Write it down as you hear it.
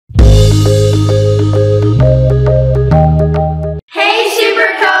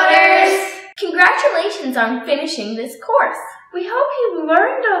on finishing this course. We hope you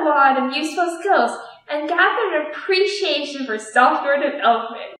learned a lot of useful skills and gathered an appreciation for software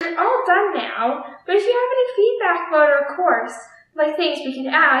development. We're all done now, but if you have any feedback about our course, like things we can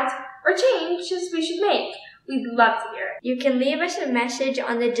add or changes we should make, we'd love to hear it. You can leave us a message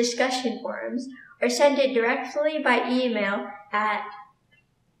on the discussion forums or send it directly by email at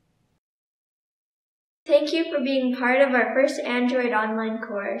Thank you for being part of our first Android online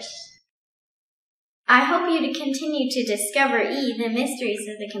course. I hope you to continue to discover the mysteries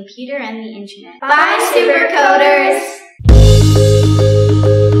of the computer and the internet. Bye, Supercoders!